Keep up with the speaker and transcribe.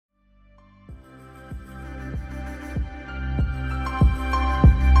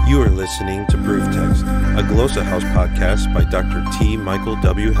You are listening to Proof Text, a Glossa House podcast by Dr. T. Michael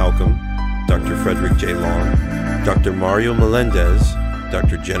W. Halcomb, Dr. Frederick J. Long, Dr. Mario Melendez,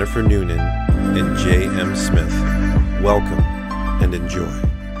 Dr. Jennifer Noonan, and J. M. Smith. Welcome and enjoy.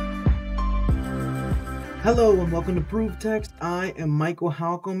 Hello and welcome to Proof Text. I am Michael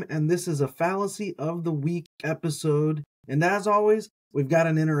Halcomb and this is a Fallacy of the Week episode. And as always, we've got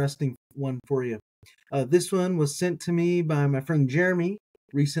an interesting one for you. This one was sent to me by my friend Jeremy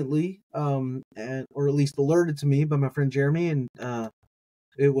recently, or at least alerted to me by my friend Jeremy, and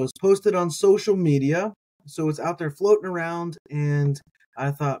it was posted on social media, so it's out there floating around, and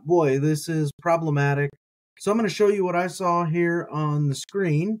I thought, boy, this is problematic. So I'm going to show you what I saw here on the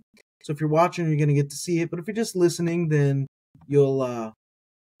screen. So if you're watching, you're going to get to see it, but if you're just listening, then I'll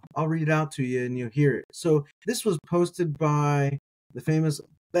read it out to you and you'll hear it. So this was posted by the famous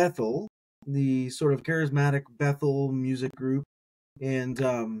Bethel, the sort of charismatic Bethel music group, and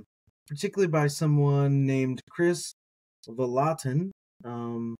particularly by someone named Chris Valatin.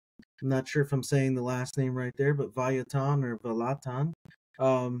 I'm not sure if I'm saying the last name right there, but Vayatan or Valatan.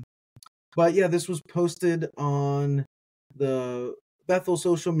 But yeah, this was posted on the Bethel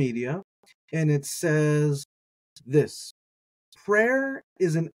social media, and it says this: prayer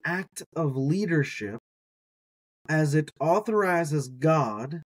is an act of leadership as it authorizes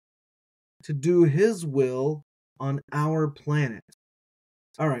God to do His will on our planet.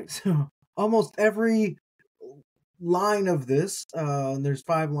 All right, so almost every line of this, there's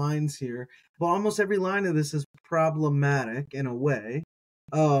 5 lines here, but almost every line of this is problematic in a way.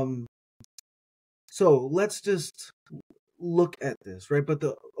 So let's just look at this, right? But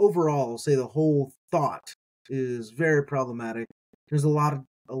the overall, say the whole thought is very problematic. There's a lot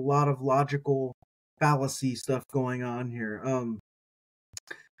of logical fallacy stuff going on here.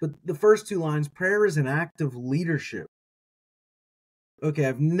 But the first 2 lines, prayer is an act of leadership. Okay,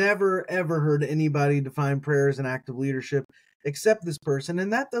 I've never, ever heard anybody define prayer as an act of leadership except this person.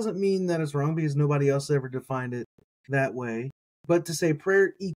 And that doesn't mean that it's wrong because nobody else ever defined it that way. But to say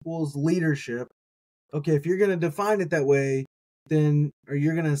prayer equals leadership, okay, if you're going to define it that way, then, or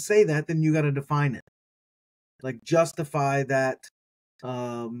you're going to say that, then you got to define it. Like justify that,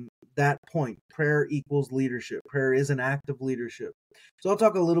 that point. Prayer equals leadership. Prayer is an act of leadership. So I'll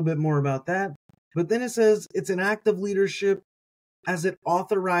talk a little bit more about that. But then it says it's an act of leadership as it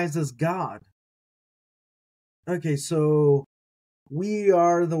authorizes God. Okay, so we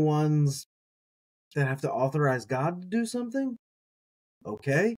are the ones that have to authorize God to do something?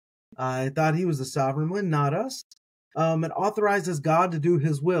 Okay, I thought He was the sovereign one, not us. It authorizes God to do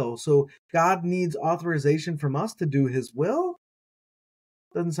His will. So God needs authorization from us to do His will?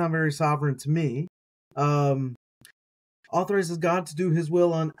 Doesn't sound very sovereign to me. Authorizes God to do His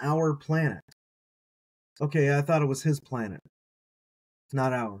will on our planet. Okay, I thought it was His planet,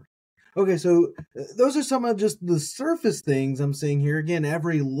 not ours. Okay, so those are some of just the surface things I'm saying here. Again,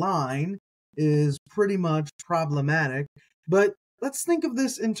 every line is pretty much problematic, but let's think of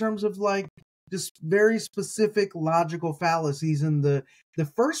this in terms of like just very specific logical fallacies. And the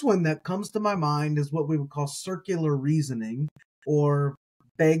first one that comes to my mind is what we would call circular reasoning or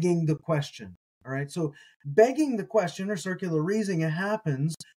begging the question. All right, so begging the question or circular reasoning, it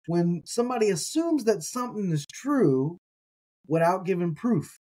happens when somebody assumes that something is true without giving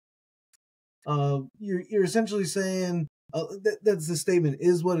proof. You're essentially saying that's the statement,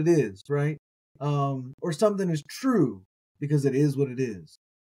 is what it is, right? Or something is true because it is what it is.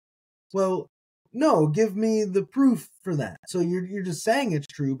 Well, no, give me the proof for that. So you're just saying it's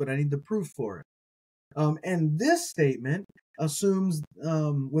true, but I need the proof for it. And this statement assumes,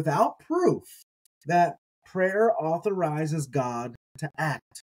 without proof, that prayer authorizes God to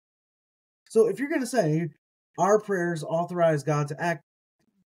act. So if you're going to say our prayers authorize God to act,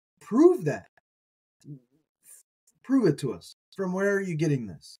 prove that. Prove it to us. From where are you getting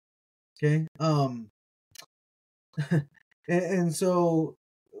this? Okay. And so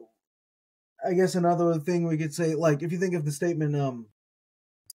I guess another thing we could say, like if you think of the statement,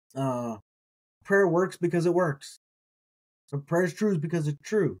 prayer works because it works. So prayer is true because it's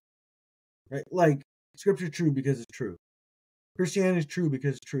true. Right? Like scripture is true because it's true. Christianity is true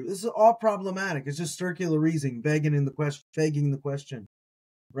because it's true. This is all problematic. It's just circular reasoning, begging the question.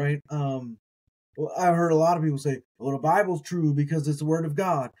 Right? Well, I've heard a lot of people say, well, the Bible's true because it's the Word of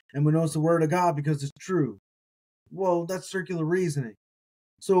God, and we know it's the Word of God because it's true. Well, that's circular reasoning.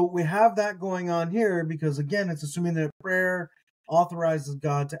 So we have that going on here because, again, it's assuming that prayer authorizes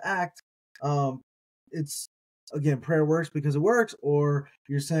God to act. It's, again, prayer works because it works, or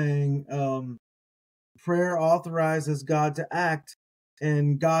you're saying prayer authorizes God to act,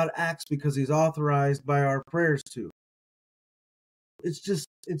 and God acts because He's authorized by our prayers to. it's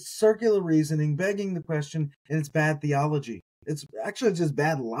circular reasoning, begging the question, and it's bad theology. It's actually just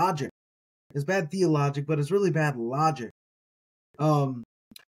bad logic. It's bad theologic, but it's really bad logic.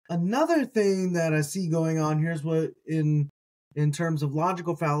 Another thing that I see going on here is what in terms of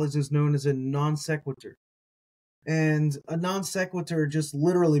logical fallacies is known as a non sequitur. And a non sequitur just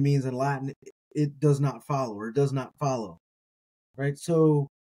literally means in Latin, it does not follow or does not follow. Right? So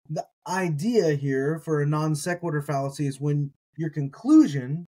the idea here for a non sequitur fallacy is when your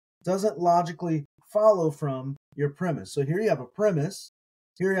conclusion doesn't logically follow from your premise. So here you have a premise,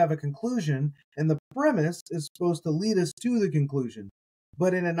 here you have a conclusion, and the premise is supposed to lead us to the conclusion.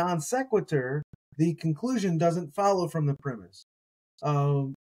 But in a non sequitur, the conclusion doesn't follow from the premise.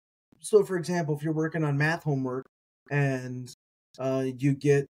 So, for example, if you're working on math homework and you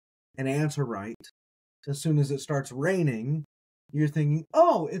get an answer right, as soon as it starts raining, you're thinking,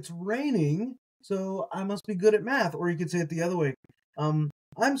 oh, it's raining, so I must be good at math. Or you could say it the other way.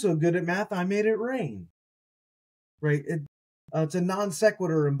 I'm so good at math, I made it rain. Right? It's a non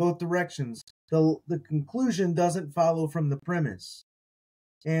sequitur in both directions. The conclusion doesn't follow from the premise.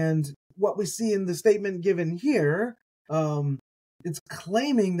 And what we see in the statement given here, it's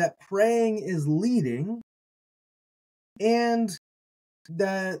claiming that praying is leading and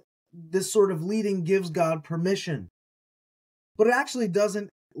that this sort of leading gives God permission. But it actually doesn't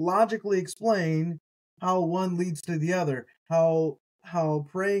logically explain how one leads to the other, how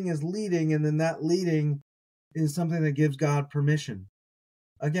praying is leading and then that leading is something that gives God permission.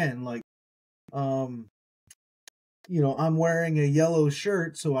 Again, like, I'm wearing a yellow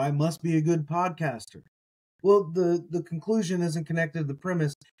shirt, so I must be a good podcaster. Well, the conclusion isn't connected to the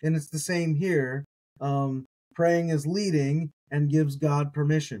premise, and it's the same here. Praying is leading and gives God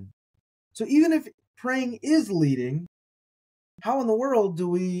permission. So even if praying is leading, how in the world do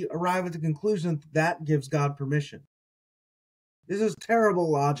we arrive at the conclusion that gives God permission? This is terrible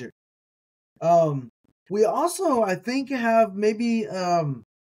logic. We also, I think, have maybe a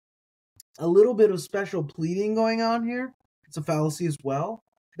little bit of special pleading going on here. It's a fallacy as well.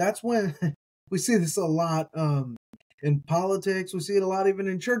 That's when we see this a lot in politics. We see it a lot even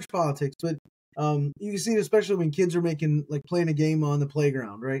in church politics. But you can see it especially when kids are playing a game on the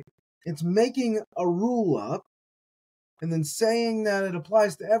playground, right? It's making a rule up and then saying that it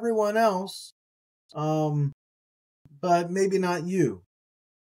applies to everyone else, but maybe not you.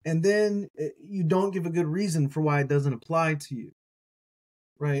 And then you don't give a good reason for why it doesn't apply to you,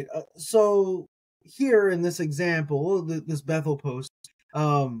 right? So here in this example, this Bethel post,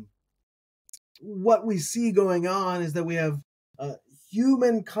 what we see going on is that we have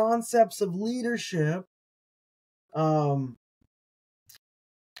human concepts of leadership,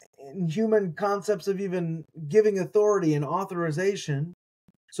 and human concepts of even giving authority and authorization.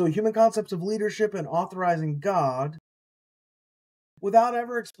 So human concepts of leadership and authorizing God, without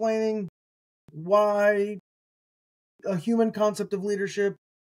ever explaining why a human concept of leadership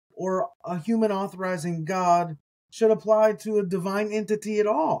or a human authorizing God should apply to a divine entity at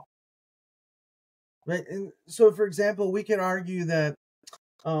all. Right? And so, for example, we could argue that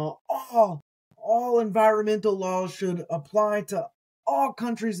all environmental laws should apply to all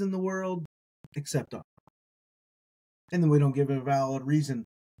countries in the world except us. And then we don't give a valid reason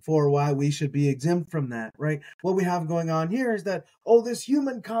for why we should be exempt from that, right? What we have going on here is that, this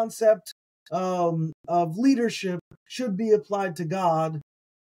human concept of leadership should be applied to God,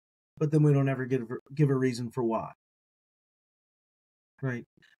 but then we don't ever give a reason for why. Right?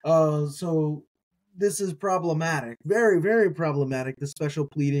 So this is problematic. Very, very problematic, the special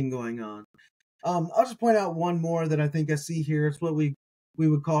pleading going on. I'll just point out one more that I think I see here. It's what we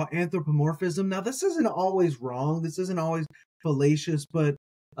would call anthropomorphism. Now, this isn't always wrong. This isn't always fallacious, but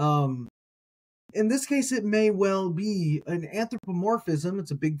in this case, it may well be an anthropomorphism.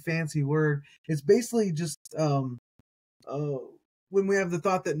 It's a big fancy word. It's basically just when we have the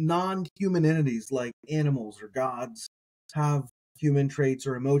thought that non-human entities like animals or gods have human traits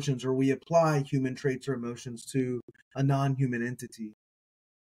or emotions, or we apply human traits or emotions to a non-human entity,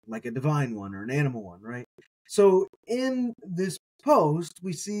 like a divine one or an animal one, right? So in this post,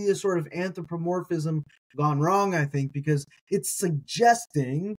 we see a sort of anthropomorphism gone wrong, I think, because it's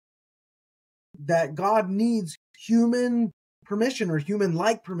suggesting that God needs human permission or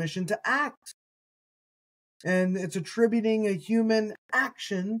human-like permission to act. And it's attributing a human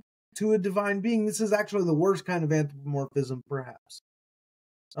action to a divine being. This is actually the worst kind of anthropomorphism, perhaps.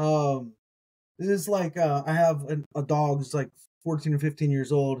 This is like, I have a dog who's like 14 or 15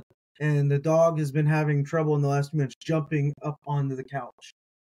 years old, and the dog has been having trouble in the last few minutes jumping up onto the couch.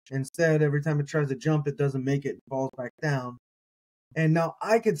 Instead, every time it tries to jump, it doesn't make it, it falls back down. And now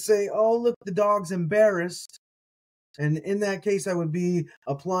I could say, oh, look, the dog's embarrassed. And in that case, I would be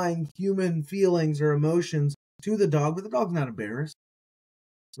applying human feelings or emotions to the dog, but the dog's not embarrassed,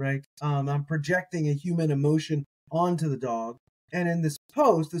 right? I'm projecting a human emotion onto the dog. And in this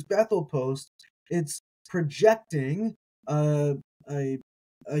post, this Bethel post, it's projecting a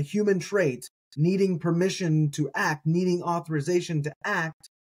human trait, needing permission to act, needing authorization to act.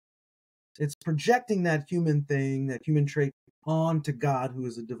 It's projecting that human thing, that human trait, onto God, who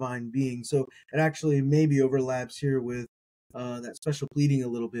is a divine being. So it actually maybe overlaps here with that special pleading a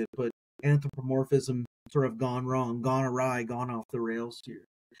little bit, but anthropomorphism sort of gone wrong, gone awry, gone off the rails here.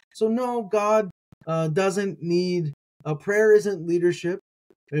 So no, God doesn't need, prayer isn't leadership,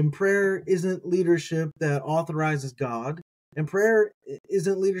 and prayer isn't leadership that authorizes God, and prayer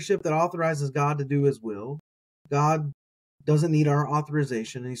isn't leadership that authorizes God to do his will. God doesn't need our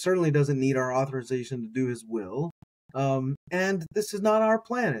authorization, and he certainly doesn't need our authorization to do his will. And this is not our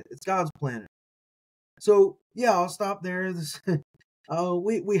planet, it's God's planet. So yeah, I'll stop there.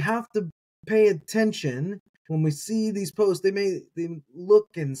 We have to pay attention when we see these posts. They look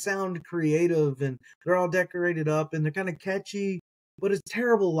and sound creative, and they're all decorated up, and they're kind of catchy, but it's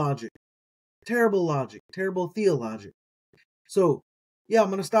terrible logic, terrible theologic. So yeah, I'm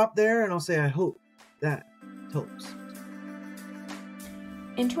going to stop there, and I'll say I hope that helps.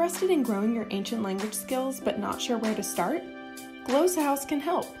 Interested in growing your ancient language skills but not sure where to start? Glossa House can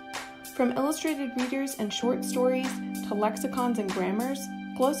help. From illustrated readers and short stories to lexicons and grammars,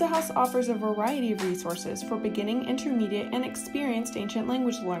 Glossa House offers a variety of resources for beginning, intermediate, and experienced ancient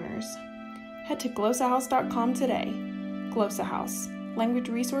language learners. Head to glossahouse.com today. Glossa House, language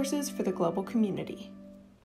resources for the global community.